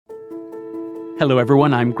Hello,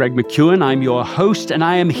 everyone. I'm Greg McKeown. I'm your host, and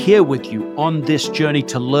I am here with you on this journey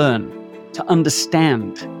to learn, to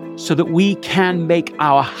understand, so that we can make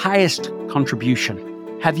our highest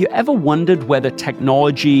contribution. Have you ever wondered whether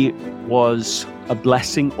technology was a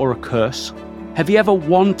blessing or a curse? Have you ever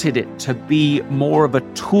wanted it to be more of a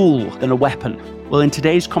tool than a weapon? Well, in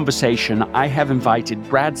today's conversation, I have invited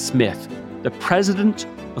Brad Smith, the president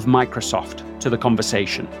of Microsoft, to the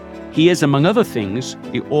conversation. He is, among other things,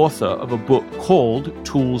 the author of a book called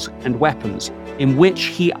Tools and Weapons, in which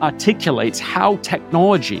he articulates how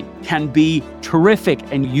technology can be terrific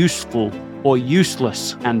and useful or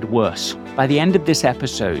useless and worse. By the end of this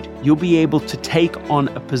episode, you'll be able to take on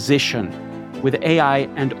a position with AI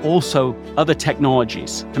and also other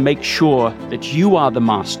technologies to make sure that you are the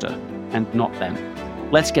master and not them.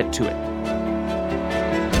 Let's get to it.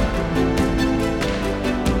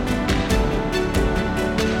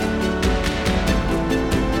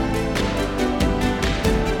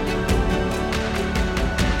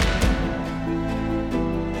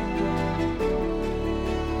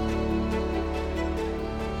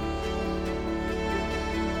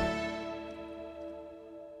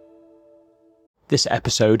 This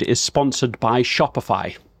episode is sponsored by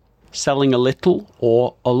Shopify. Selling a little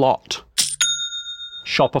or a lot.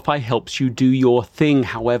 Shopify helps you do your thing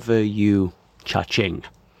however you cha-ching.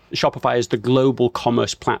 Shopify is the global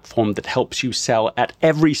commerce platform that helps you sell at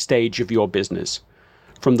every stage of your business.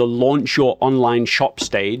 From the launch your online shop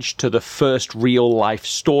stage to the first real life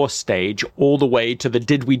store stage, all the way to the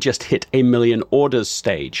did we just hit 1 million orders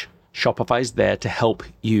stage. Shopify's there to help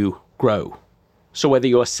you grow. So whether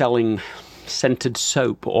you're selling scented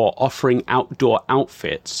soap or offering outdoor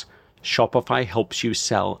outfits, Shopify helps you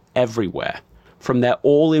sell everywhere. From their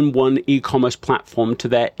all-in-one e-commerce platform to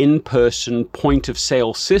their in-person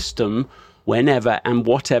point-of-sale system, whenever and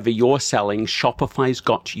whatever you're selling, Shopify's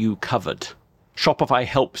got you covered. Shopify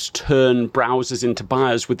helps turn browsers into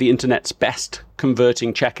buyers with the internet's best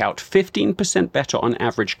converting checkout, 15% better on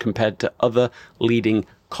average compared to other leading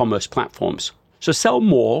commerce platforms. So sell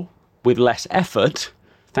more with less effort,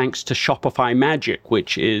 thanks to Shopify Magic,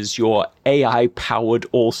 which is your AI-powered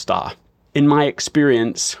all-star. In my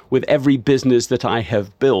experience with every business that I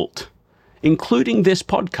have built, including this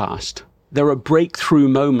podcast, there are breakthrough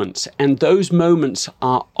moments, and those moments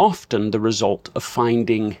are often the result of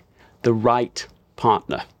finding the right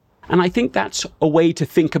partner. And I think that's a way to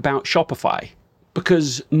think about Shopify,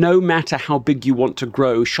 because no matter how big you want to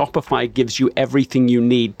grow, Shopify gives you everything you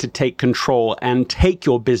need to take control and take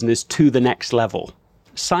your business to the next level.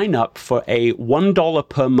 Sign up for a $1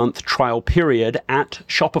 per month trial period at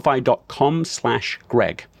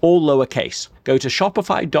shopify.com/Greg, all lowercase. Go to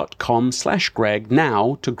shopify.com/Greg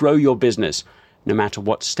now to grow your business, no matter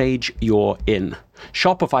what stage you're in.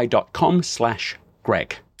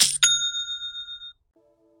 Shopify.com/Greg.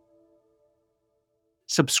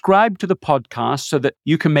 Subscribe to the podcast so that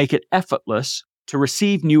you can make it effortless to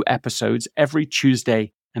receive new episodes every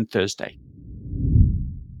Tuesday and Thursday.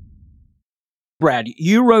 Brad,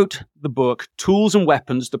 you wrote the book, Tools and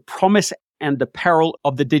Weapons, The Promise and the Peril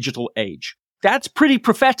of the Digital Age. That's pretty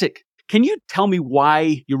prophetic. Can you tell me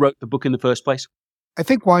why you wrote the book in the first place? I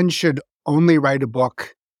think one should only write a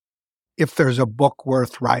book if there's a book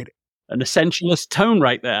worth writing. An essentialist tone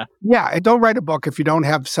right there. Yeah, and don't write a book if you don't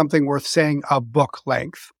have something worth saying of book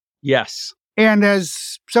length. Yes. And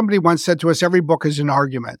as somebody once said to us, every book is an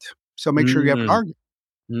argument. So make sure you have an argument.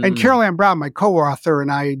 And Carol Ann Brown, my co-author, and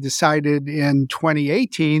I decided in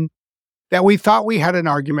 2018 that we thought we had an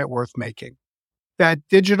argument worth making, that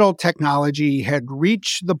digital technology had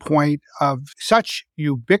reached the point of such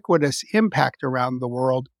ubiquitous impact around the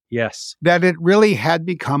world, yes, that it really had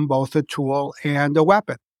become both a tool and a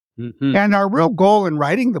weapon. Mm-hmm. And our real goal in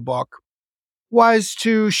writing the book was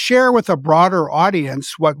to share with a broader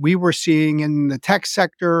audience what we were seeing in the tech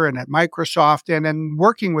sector and at Microsoft and in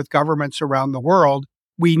working with governments around the world.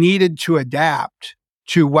 We needed to adapt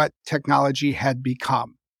to what technology had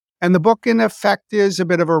become. And the book, in effect, is a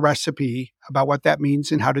bit of a recipe about what that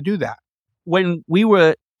means and how to do that. When we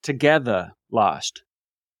were together last,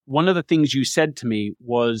 one of the things you said to me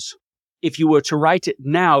was, if you were to write it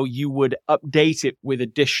now, you would update it with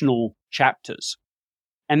additional chapters.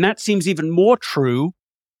 And that seems even more true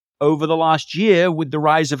over the last year with the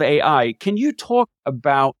rise of AI. Can you talk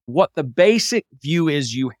about what the basic view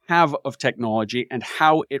is you have of technology and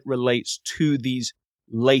how it relates to these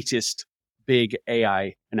latest big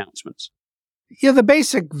AI announcements? Yeah, the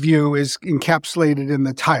basic view is encapsulated in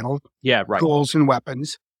the title, Yeah, right. Tools and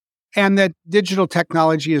Weapons, and that digital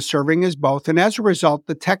technology is serving as both. And as a result,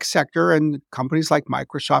 the tech sector and companies like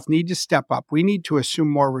Microsoft need to step up. We need to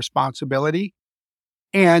assume more responsibility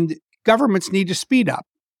and governments need to speed up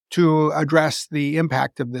to address the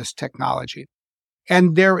impact of this technology.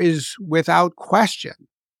 And there is, without question,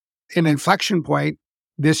 an inflection point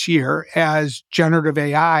this year as generative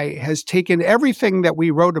AI has taken everything that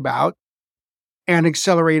we wrote about and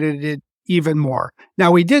accelerated it even more.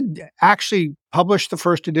 Now, we did actually publish the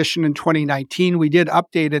first edition in 2019. We did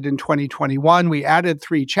update it in 2021. We added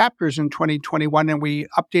 3 chapters in 2021, and we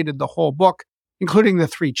updated the whole book, including the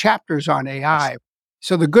 3 chapters on AI.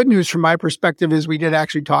 So the good news from my perspective is we did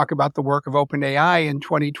actually talk about the work of OpenAI in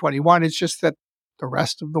 2021. It's just that the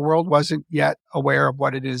rest of the world wasn't yet aware of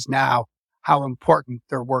what it is now, how important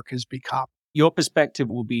their work has become. Your perspective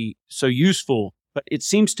will be so useful, but it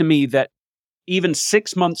seems to me that even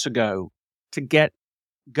 6 months ago, to get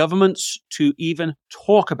governments to even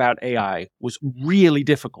talk about AI was really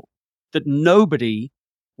difficult, that nobody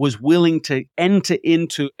was willing to enter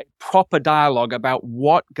into a proper dialogue about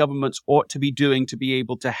what governments ought to be doing to be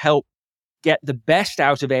able to help get the best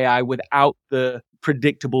out of AI without the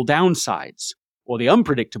predictable downsides or the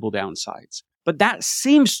unpredictable downsides. But that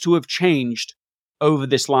seems to have changed over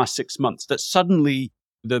this last 6 months, that suddenly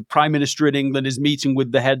the Prime Minister in England is meeting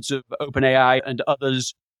with the heads of OpenAI and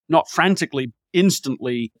others, not frantically,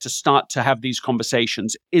 instantly, to start to have these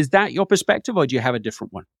conversations. Is that your perspective, or do you have a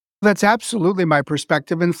different one? That's absolutely my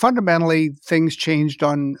perspective. And fundamentally, things changed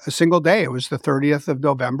on a single day. It was the 30th of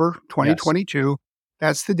November, 2022. Yes.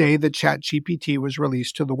 That's the day that ChatGPT was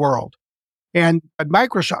released to the world. And at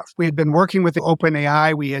Microsoft, we had been working with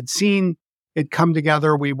OpenAI. We had seen it come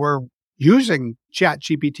together. We were using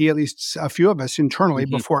ChatGPT, at least a few of us internally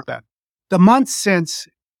before that. The months since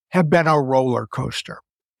have been a roller coaster.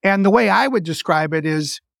 And the way I would describe it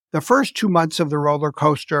is the first 2 months of the roller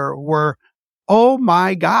coaster were, oh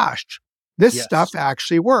my gosh, this stuff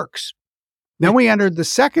actually works. Then we entered the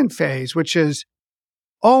second phase, which is,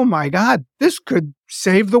 oh my God, this could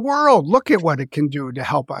save the world. Look at what it can do to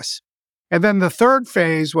help us. And then the third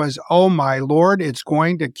phase was, oh my Lord, it's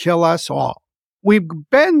going to kill us all. We've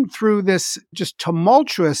been through this just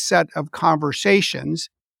tumultuous set of conversations.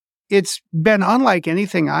 It's been unlike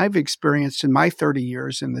anything I've experienced in my 30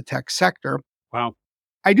 years in the tech sector. Wow.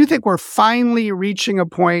 I do think we're finally reaching a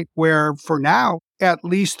point where, for now, at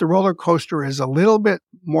least the roller coaster is a little bit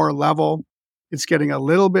more level. It's getting a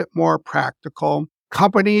little bit more practical.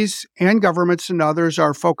 Companies and governments and others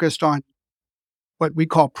are focused on what we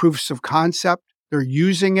call proofs of concept. They're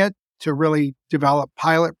using it to really develop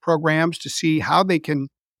pilot programs to see how they can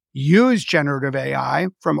use generative AI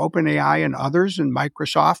from OpenAI and others and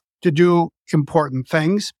Microsoft to do important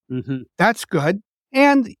things. That's good.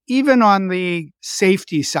 And even on the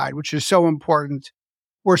safety side, which is so important,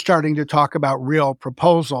 we're starting to talk about real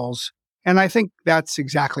proposals. And I think that's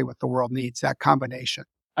exactly what the world needs, that combination.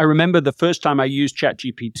 I remember the first time I used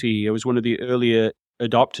ChatGPT, I was one of the earlier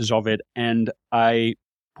adopters of it, and I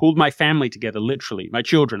pulled my family together, literally, my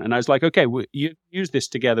children. And I was like, okay, you use this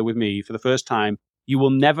together with me for the first time. You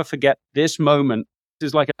will never forget this moment. This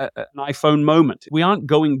is like an iPhone moment. We aren't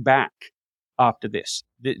going back after this.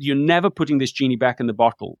 You're never putting this genie back in the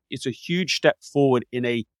bottle. It's a huge step forward in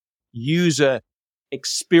a user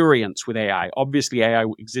experience with AI. Obviously, AI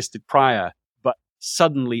existed prior, but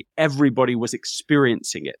suddenly everybody was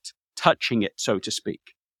experiencing it, touching it, so to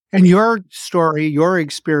speak. And your story, your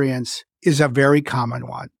experience is a very common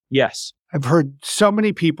one. Yes. I've heard so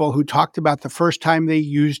many people who talked about the first time they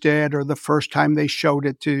used it or the first time they showed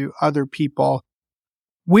it to other people.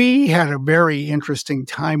 We had a very interesting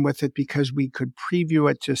time with it because we could preview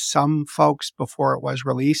it to some folks before it was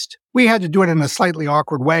released. We had to do it in a slightly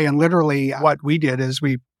awkward way. And literally what we did is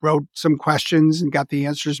we wrote some questions and got the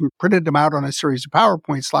answers and printed them out on a series of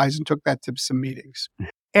PowerPoint slides and took that to some meetings.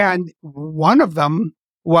 And one of them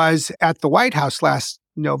was at the White House last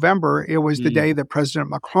November. It was the day that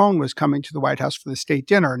President Macron was coming to the White House for the state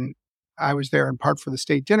dinner. And I was there in part for the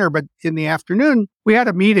state dinner. But in the afternoon, we had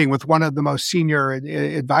a meeting with one of the most senior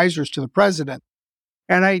advisors to the president.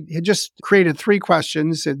 And I had just created 3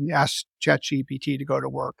 questions and asked ChatGPT to go to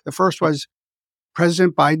work. The first was,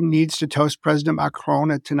 President Biden needs to toast President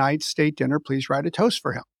Macron at tonight's state dinner. Please write a toast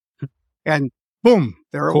for him. And boom,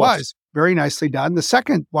 there it was. Very nicely done. The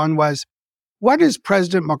second one was, what is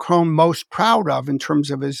President Macron most proud of in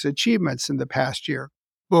terms of his achievements in the past year?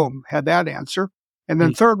 Boom, had that answer. And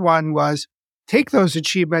then third one was, take those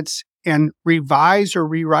achievements and revise or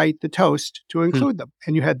rewrite the toast to include them.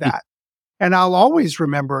 And you had that. And I'll always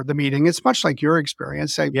remember the meeting. It's much like your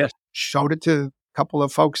experience. I showed it to a couple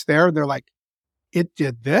of folks there. They're like, it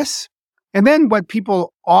did this? And then what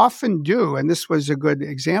people often do, and this was a good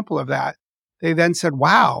example of that, they then said,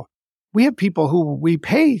 wow, we have people who we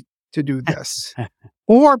pay to do this.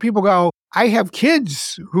 Or people go, I have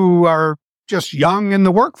kids who are just young in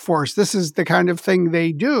the workforce. This is the kind of thing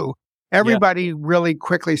they do. Everybody really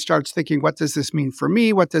quickly starts thinking, what does this mean for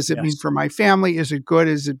me? What does it mean for my family? Is it good?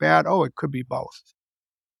 Is it bad? Oh, it could be both.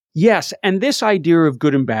 Yes. And this idea of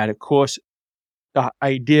good and bad, of course, the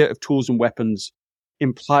idea of tools and weapons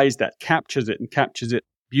implies that, captures it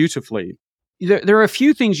beautifully. There are a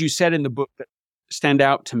few things you said in the book that stand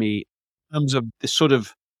out to me in terms of the sort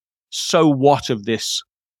of so what of this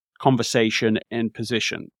conversation and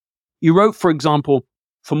position. You wrote, for example,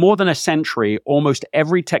 for more than a century, almost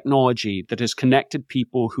every technology that has connected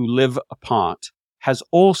people who live apart has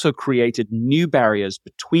also created new barriers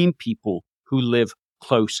between people who live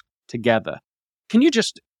close together. Can you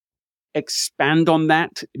just expand on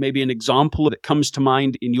that? Maybe an example that comes to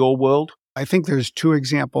mind in your world? I think there's two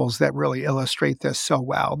examples that really illustrate this so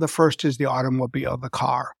well. The first is the automobile, the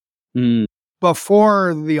car.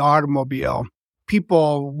 Before the automobile,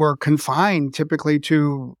 people were confined typically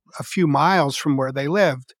to a few miles from where they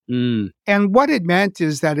lived. And what it meant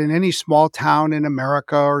is that in any small town in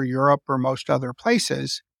America or Europe or most other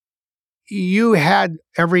places, you had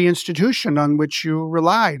every institution on which you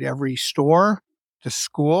relied, every store, the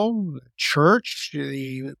school, the church,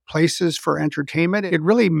 the places for entertainment. It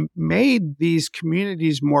really made these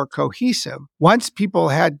communities more cohesive. Once people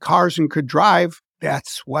had cars and could drive,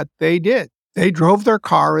 that's what they did. They drove their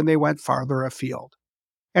car and they went farther afield.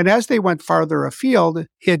 And as they went farther afield,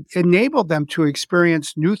 it enabled them to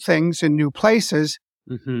experience new things in new places.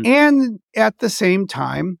 And at the same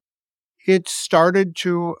time, it started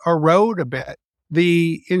to erode a bit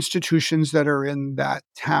the institutions that are in that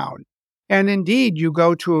town. And indeed, you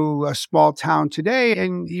go to a small town today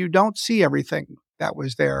and you don't see everything that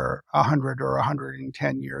was there 100 or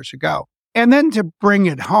 110 years ago. And then to bring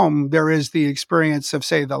it home, there is the experience of,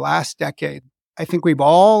 say, the last decade. I think we've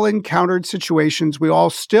all encountered situations, we all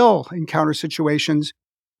still encounter situations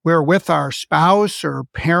where with our spouse or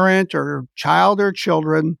parent or child or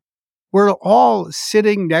children, we're all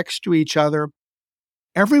sitting next to each other.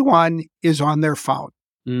 Everyone is on their phone.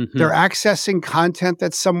 They're accessing content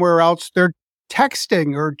that's somewhere else. They're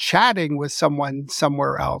texting or chatting with someone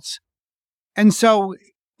somewhere else. And so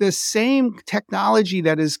the same technology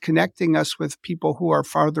that is connecting us with people who are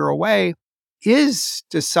farther away is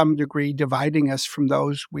to some degree dividing us from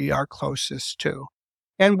those we are closest to.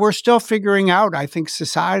 And we're still figuring out, I think,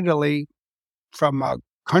 societally, from a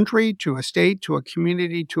country to a state to a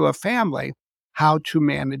community to a family, how to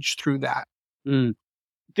manage through that.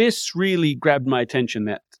 This really grabbed my attention,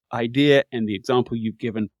 that idea and the example you've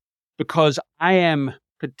given, because I am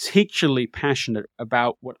particularly passionate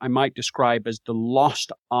about what I might describe as the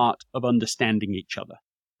lost art of understanding each other.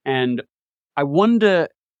 And I wonder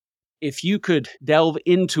if you could delve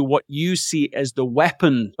into what you see as the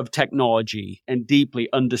weapon of technology and deeply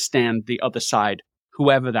understand the other side,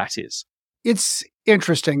 whoever that is. It's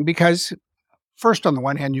interesting because, first, on the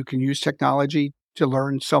one hand, you can use technology to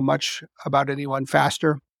learn so much about anyone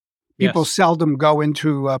faster. People seldom go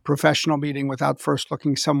into a professional meeting without first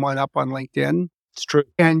looking someone up on LinkedIn. It's true.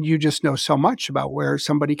 And you just know so much about where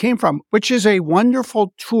somebody came from, which is a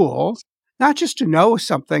wonderful tool, not just to know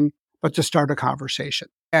something, but to start a conversation.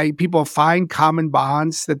 People find common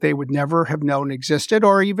bonds that they would never have known existed,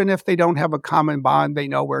 or even if they don't have a common bond, they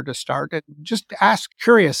know where to start and just ask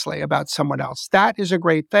curiously about someone else. That is a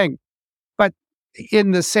great thing. But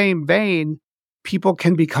in the same vein, people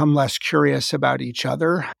can become less curious about each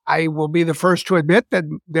other. I will be the first to admit that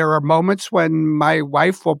there are moments when my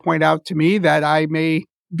wife will point out to me that I may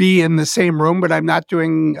be in the same room, but I'm not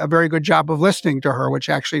doing a very good job of listening to her, which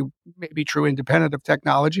actually may be true independent of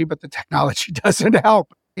technology, but the technology doesn't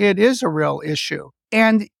help. It is a real issue.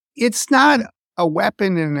 And it's not a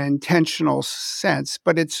weapon in an intentional sense,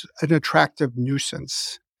 but it's an attractive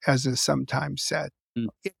nuisance, as is sometimes said.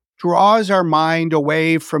 It draws our mind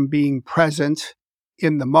away from being present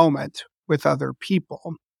in the moment with other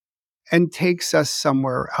people and takes us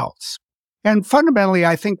somewhere else. And fundamentally,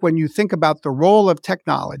 I think when you think about the role of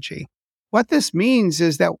technology, what this means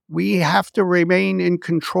is that we have to remain in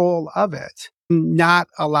control of it, not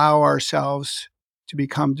allow ourselves to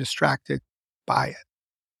become distracted by it.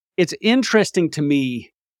 It's interesting to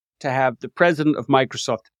me to have the president of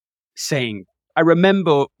Microsoft saying, I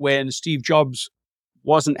remember when Steve Jobs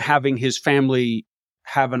wasn't having his family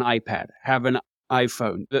have an iPad, have an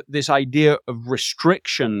iPhone. This idea of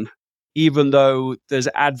restriction, even though there's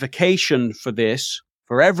advocacy for this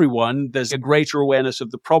for everyone, there's a greater awareness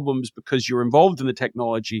of the problems because you're involved in the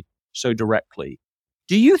technology so directly.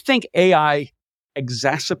 Do you think AI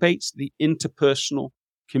exacerbates the interpersonal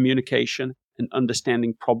communication and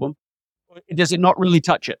understanding problem? Or does it not really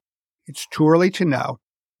touch it? It's too early to know.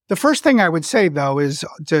 The first thing I would say, though, is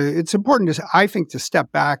it's important, I think, to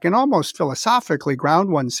step back and almost philosophically ground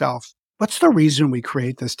oneself. What's the reason we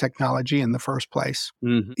create this technology in the first place?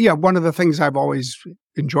 Mhm. Yeah, one of the things I've always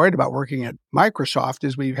enjoyed about working at Microsoft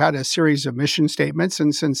is we've had a series of mission statements.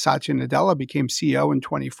 And since Satya Nadella became CEO in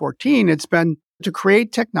 2014, it's been to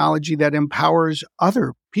create technology that empowers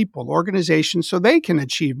other people, organizations, so they can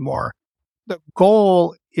achieve more. The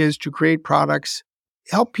goal is to create products,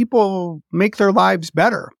 help people make their lives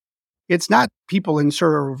better. It's not people in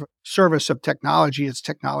service of technology, it's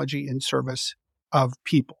technology in service of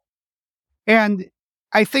people. And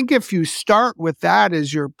I think if you start with that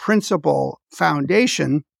as your principal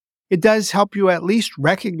foundation, it does help you at least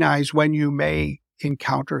recognize when you may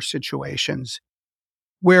encounter situations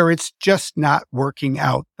where it's just not working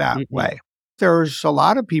out that way. There's a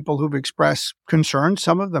lot of people who've expressed concern,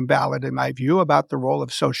 some of them valid in my view, about the role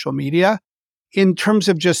of social media in terms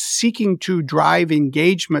of just seeking to drive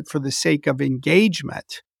engagement for the sake of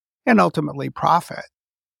engagement and ultimately profit.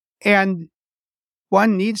 And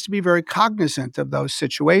one needs to be very cognizant of those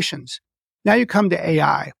situations. Now you come to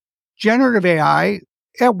AI. Generative AI,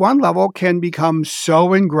 at one level, can become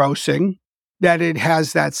so engrossing that it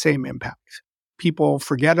has that same impact. People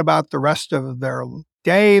forget about the rest of their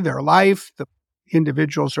day, their life, the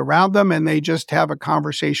individuals around them, and they just have a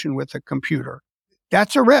conversation with a computer.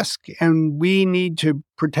 That's a risk, and we need to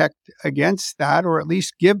protect against that, or at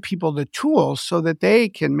least give people the tools so that they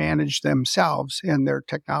can manage themselves and their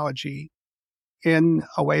technology in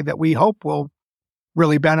a way that we hope will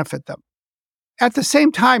really benefit them. At the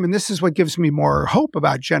same time, and this is what gives me more hope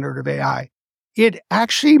about generative AI, it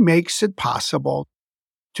actually makes it possible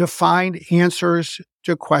to find answers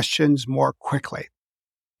to questions more quickly.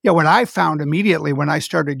 What I found immediately when I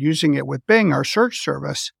started using it with Bing, our search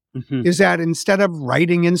service, is that instead of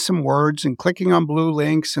writing in some words and clicking on blue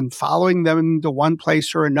links and following them to one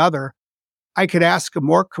place or another, I could ask a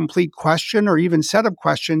more complete question or even set of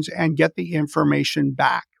questions and get the information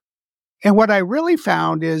back. And what I really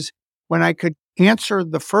found is when I could answer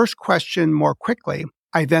the first question more quickly,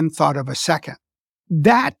 I then thought of a second.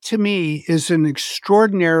 That, to me, is an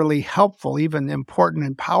extraordinarily helpful, even important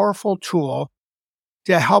and powerful tool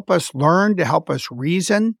to help us learn, to help us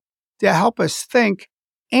reason, to help us think,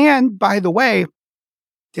 and, by the way,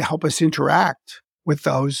 to help us interact with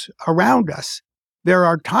those around us. There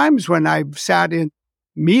are times when I've sat in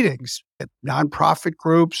meetings at nonprofit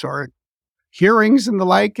groups or hearings and the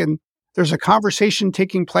like, and there's a conversation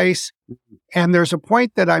taking place, and there's a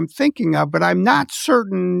point that I'm thinking of, but I'm not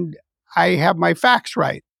certain I have my facts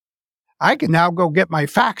right. I can now go get my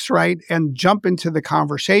facts right and jump into the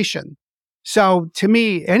conversation. So to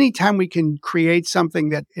me, anytime we can create something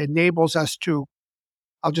that enables us to,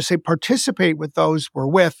 I'll just say, participate with those we're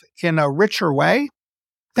with in a richer way,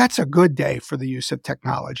 that's a good day for the use of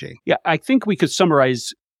technology. Yeah, I think we could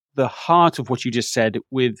summarize the heart of what you just said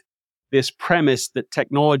with this premise that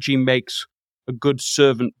technology makes a good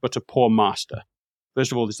servant but a poor master.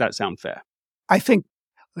 First of all, does that sound fair? I think,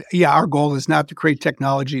 our goal is not to create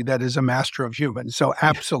technology that is a master of humans. So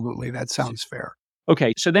absolutely, that sounds fair.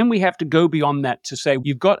 Okay, so then we have to go beyond that to say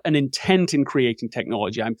you've got an intent in creating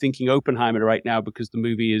technology. I'm thinking Oppenheimer right now because the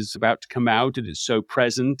movie is about to come out. It is so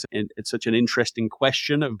present, and it's such an interesting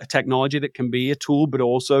question of a technology that can be a tool, but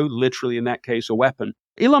also literally in that case, a weapon.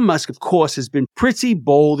 Elon Musk, of course, has been pretty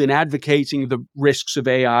bold in advocating the risks of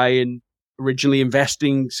AI and originally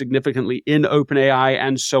investing significantly in OpenAI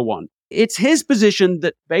and so on. It's his position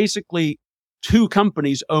that basically two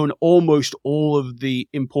companies own almost all of the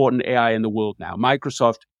important AI in the world now,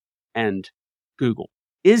 Microsoft and Google.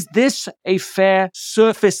 Is this a fair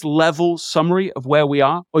surface level summary of where we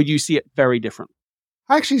are, or do you see it very differently?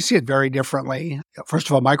 I actually see it very differently. First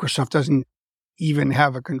of all, Microsoft doesn't even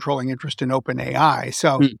have a controlling interest in OpenAI.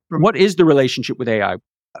 So what is the relationship with AI?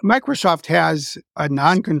 Microsoft has a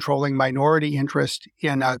non-controlling minority interest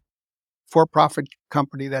in a for-profit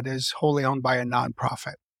company that is wholly owned by a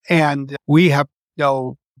nonprofit. And we have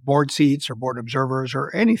no board seats or board observers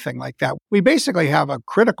or anything like that. We basically have a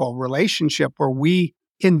critical relationship where we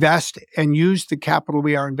invest and use the capital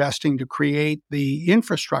we are investing to create the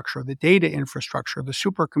infrastructure, the data infrastructure, the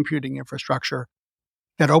supercomputing infrastructure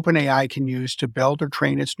that OpenAI can use to build or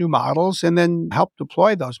train its new models and then help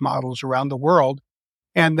deploy those models around the world.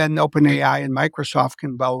 And then OpenAI and Microsoft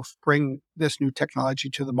can both bring this new technology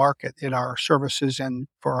to the market in our services and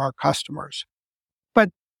for our customers. But,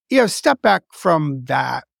 step back from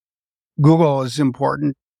that. Google is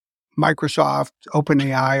important. Microsoft,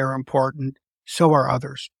 OpenAI are important. So are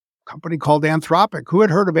others. A company called Anthropic. Who had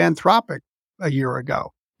heard of Anthropic a year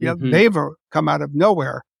ago? They've come out of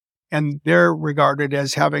nowhere, and they're regarded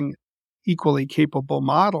as having equally capable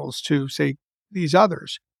models to, say, these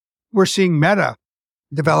others. We're seeing Meta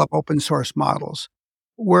develop open source models.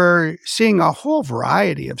 We're seeing a whole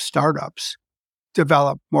variety of startups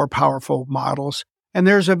develop more powerful models. And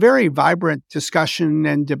there's a very vibrant discussion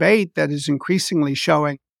and debate that is increasingly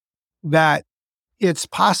showing that it's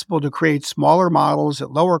possible to create smaller models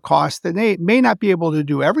at lower cost that may not be able to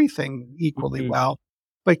do everything equally well,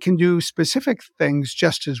 but can do specific things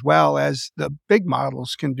just as well as the big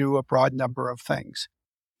models can do a broad number of things.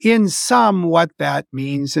 In sum, what that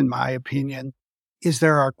means, in my opinion, is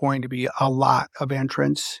there are going to be a lot of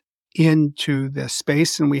entrants into this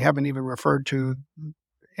space. And we haven't even referred to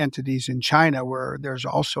entities in China where there's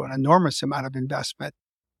also an enormous amount of investment,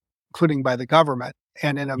 including by the government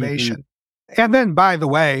and innovation. And then, by the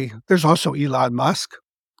way, there's also Elon Musk.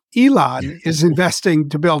 Elon is investing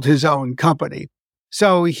to build his own company.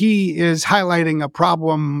 So he is highlighting a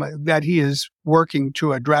problem that he is working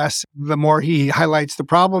to address. The more he highlights the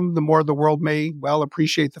problem, the more the world may well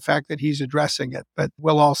appreciate the fact that he's addressing it. But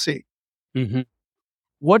we'll all see.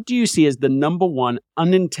 What do you see as the number one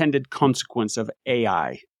unintended consequence of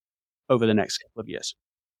AI over the next couple of years?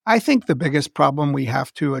 I think the biggest problem we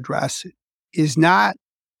have to address is not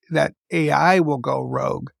that AI will go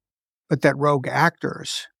rogue, but that rogue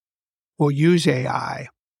actors will use AI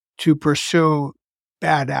to pursue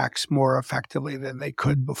bad acts more effectively than they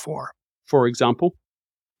could before. For example?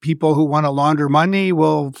 People who want to launder money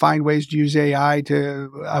will find ways to use AI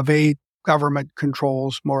to evade government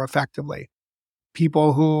controls more effectively.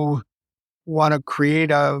 People who want to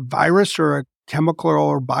create a virus or a chemical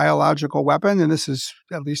or biological weapon, and this is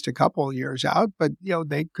at least a couple of years out, but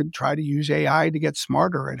they could try to use AI to get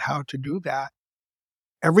smarter at how to do that.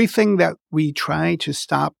 Everything that we try to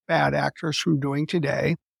stop bad actors from doing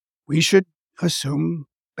today, we should assume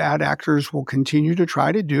bad actors will continue to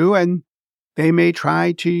try to do, and they may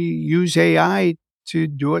try to use AI to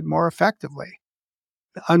do it more effectively.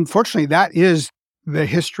 Unfortunately, that is the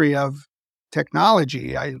history of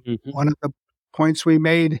technology. One of the points we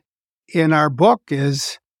made in our book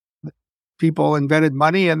is people invented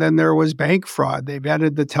money and then there was bank fraud. They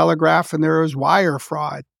invented the telegraph and there was wire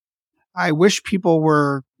fraud. I wish people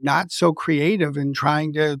were not so creative in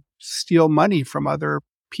trying to steal money from other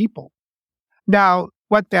people. Now,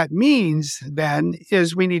 what that means then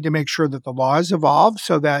is we need to make sure that the laws evolve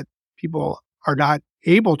so that people are not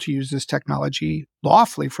able to use this technology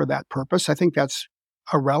lawfully for that purpose. I think that's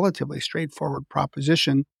a relatively straightforward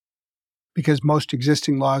proposition because most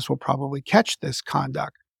existing laws will probably catch this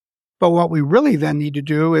conduct. But what we really then need to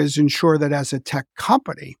do is ensure that as a tech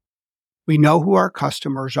company, we know who our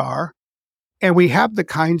customers are and we have the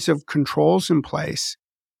kinds of controls in place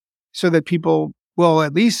so that people will,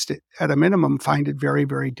 at least at a minimum, find it very,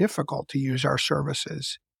 very difficult to use our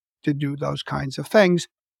services to do those kinds of things.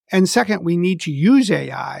 And second, we need to use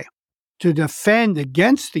AI to defend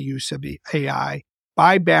against the use of AI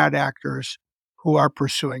by bad actors who are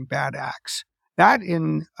pursuing bad acts. That,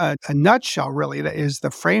 in a nutshell, really, that is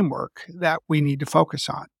the framework that we need to focus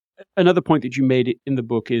on. Another point that you made in the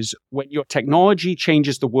book is when your technology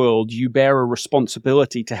changes the world, you bear a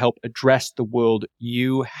responsibility to help address the world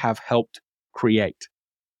you have helped create.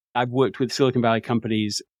 I've worked with Silicon Valley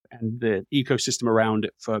companies and the ecosystem around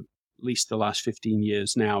it for at least the last 15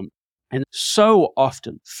 years now, and so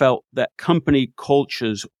often felt that company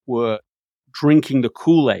cultures were drinking the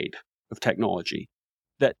Kool-Aid of technology,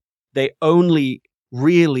 that they only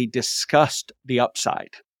really discussed the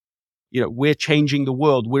upside. We're changing the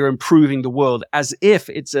world, we're improving the world, as if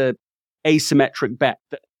it's a asymmetric bet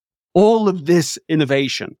that all of this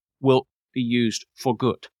innovation will be used for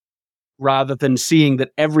good, rather than seeing that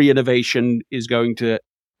every innovation is going to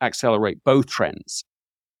accelerate both trends.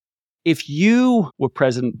 If you were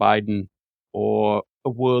President Biden or a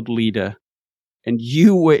world leader and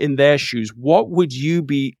you were in their shoes, what would you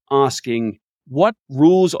be asking? What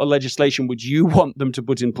rules or legislation would you want them to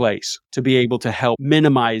put in place to be able to help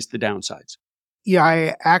minimize the downsides? Yeah,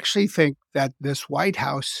 I actually think that this White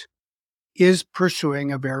House is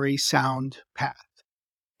pursuing a very sound path.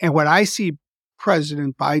 And what I see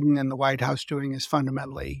President Biden and the White House doing is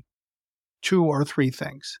fundamentally 2 or 3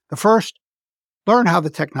 things. The first, learn how the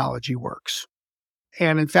technology works.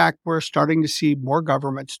 And in fact, we're starting to see more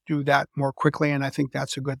governments do that more quickly, and I think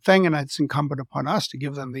that's a good thing, and it's incumbent upon us to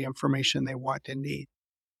give them the information they want and need.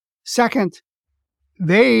 Second,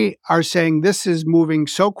 they are saying this is moving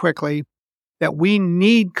so quickly that we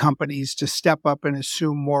need companies to step up and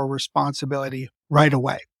assume more responsibility right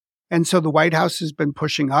away. And so the White House has been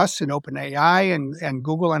pushing us and OpenAI and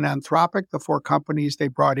Google and Anthropic, the 4 companies they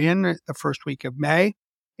brought in the first week of May.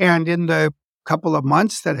 And in the couple of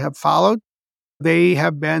months that have followed, They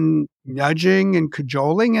have been nudging and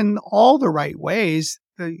cajoling in all the right ways,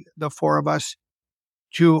 the four of us,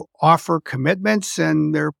 to offer commitments,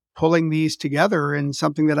 and they're pulling these together in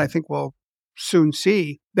something that I think we'll soon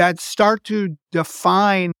see that start to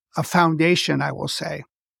define a foundation, I will say,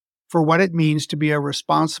 for what it means to be a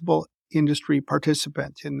responsible industry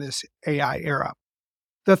participant in this AI era.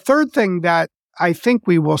 The third thing that I think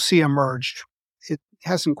we will see emerge, it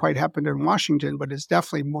hasn't quite happened in Washington, but it's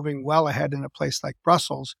definitely moving well ahead in a place like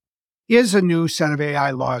Brussels, is a new set of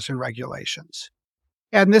AI laws and regulations.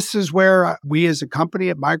 And this is where we as a company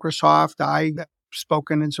at Microsoft, I have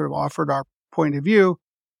spoken and sort of offered our point of view.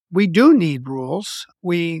 We do need rules.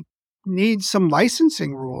 We need some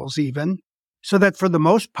licensing rules even, so that for the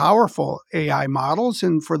most powerful AI models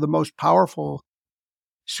and for the most powerful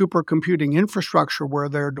supercomputing infrastructure where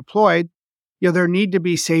they're deployed, there need to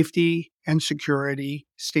be safety and security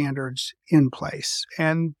standards in place.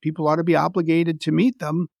 And people ought to be obligated to meet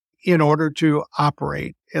them in order to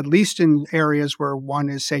operate, at least in areas where one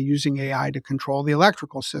is, say, using AI to control the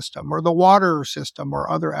electrical system or the water system or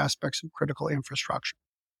other aspects of critical infrastructure.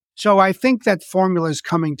 So I think that formula is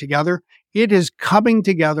coming together. It is coming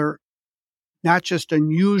together not just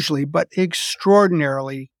unusually, but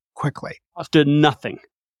extraordinarily quickly. After nothing.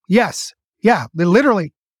 Yes. Yeah,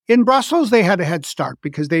 literally. In Brussels, they had a head start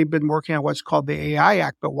because they've been working on what's called the AI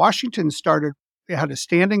Act, but Washington they had a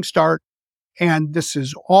standing start, and this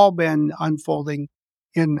has all been unfolding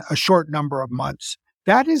in a short number of months.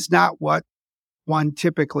 That is not what one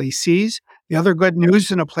typically sees. The other good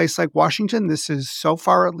news in a place like Washington, this is so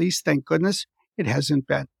far at least, thank goodness, it hasn't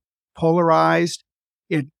been polarized.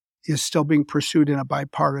 It is still being pursued in a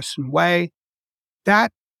bipartisan way.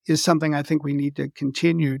 That is something I think we need to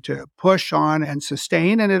continue to push on and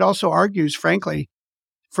sustain. And it also argues, frankly,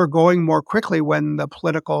 for going more quickly when the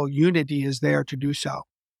political unity is there to do so.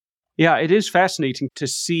 Yeah, it is fascinating to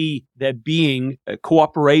see there being a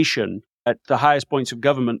cooperation at the highest points of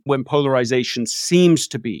government when polarization seems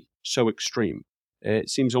to be so extreme. It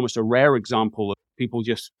seems almost a rare example of people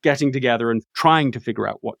just getting together and trying to figure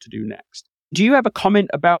out what to do next. Do you have a comment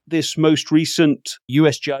about this most recent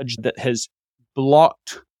U.S. judge that has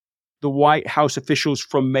blocked the White House officials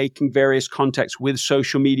from making various contacts with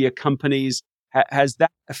social media companies? Has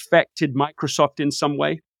that affected Microsoft in some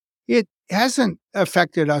way? It hasn't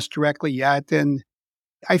affected us directly yet, and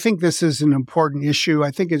I think this is an important issue.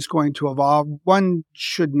 I think it's going to evolve. One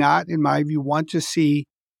should not, in my view, want to see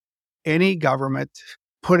any government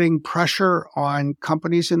putting pressure on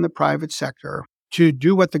companies in the private sector to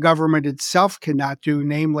do what the government itself cannot do,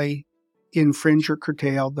 namely infringe or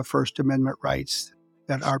curtail the First Amendment rights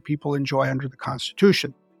that our people enjoy under the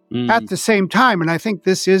Constitution. At the same time, and I think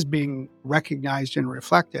this is being recognized and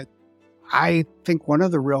reflected, I think one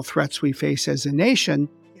of the real threats we face as a nation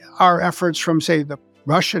are efforts from, say, the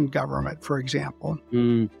Russian government, for example,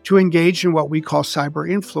 to engage in what we call cyber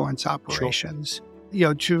influence operations,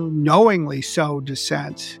 to knowingly sow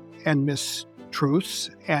dissent and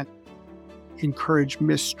mistruths and encourage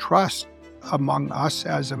mistrust among us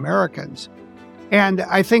as Americans. And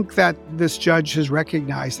I think that this judge has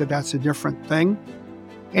recognized that that's a different thing.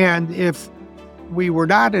 And if we were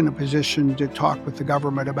not in a position to talk with the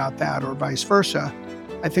government about that or vice versa,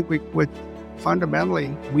 I think we would fundamentally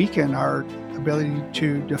weaken our ability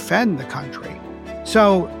to defend the country.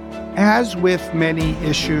 So as with many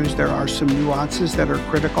issues, there are some nuances that are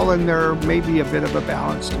critical, and there may be a bit of a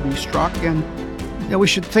balance to be struck. And we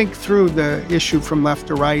should think through the issue from left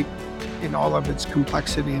to right in all of its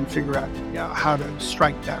complexity and figure out how to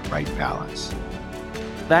strike that right balance.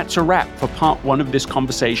 That's a wrap for part one of this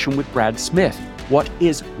conversation with Brad Smith. What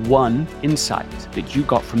is one insight that you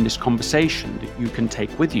got from this conversation that you can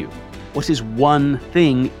take with you? What is one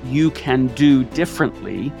thing you can do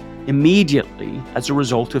differently immediately as a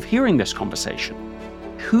result of hearing this conversation?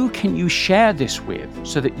 Who can you share this with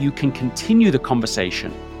so that you can continue the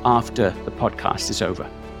conversation after the podcast is over?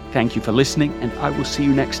 Thank you for listening, and I will see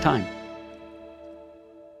you next time.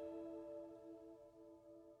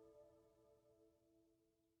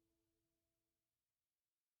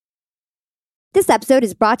 This episode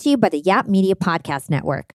is brought to you by the Yap Media Podcast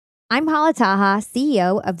Network. I'm Hala Taha,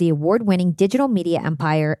 CEO of the award-winning digital media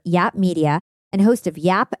empire, Yap Media, and host of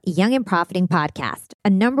Yap Young and Profiting Podcast, a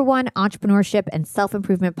 #1 entrepreneurship and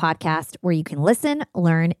self-improvement podcast where you can listen,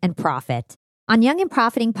 learn, and profit. On Young and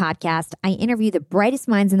Profiting Podcast, I interview the brightest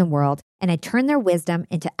minds in the world, and I turn their wisdom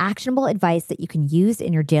into actionable advice that you can use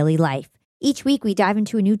in your daily life. Each week, we dive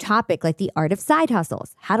into a new topic like the art of side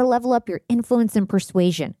hustles, how to level up your influence and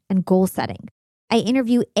persuasion, and goal setting. I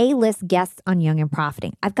interview A-list guests on Young and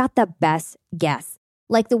Profiting. I've got the best guests,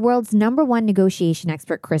 like the world's #1 negotiation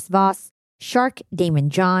expert, Chris Voss, Shark, Damon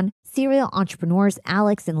John, serial entrepreneurs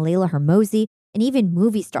Alex and Layla Hermosi, and even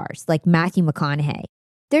movie stars like Matthew McConaughey.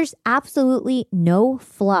 There's absolutely no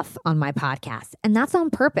fluff on my podcast, and that's on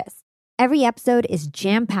purpose. Every episode is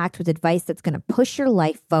jam-packed with advice that's going to push your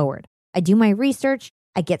life forward. I do my research,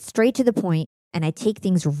 I get straight to the point, and I take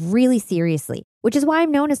things really seriously, which is why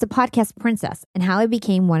I'm known as the podcast princess and how I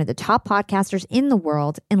became one of the top podcasters in the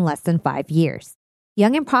world in less than 5 years.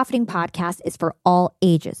 Young and Profiting Podcast is for all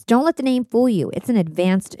ages. Don't let the name fool you. It's an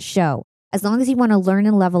advanced show. As long as you want to learn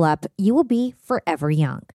and level up, you will be forever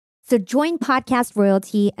young. So join Podcast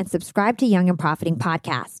Royalty and subscribe to Young and Profiting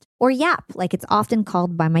Podcast, or YAP, like it's often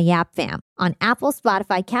called by my YAP fam, on Apple,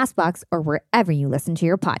 Spotify, CastBox, or wherever you listen to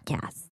your podcasts.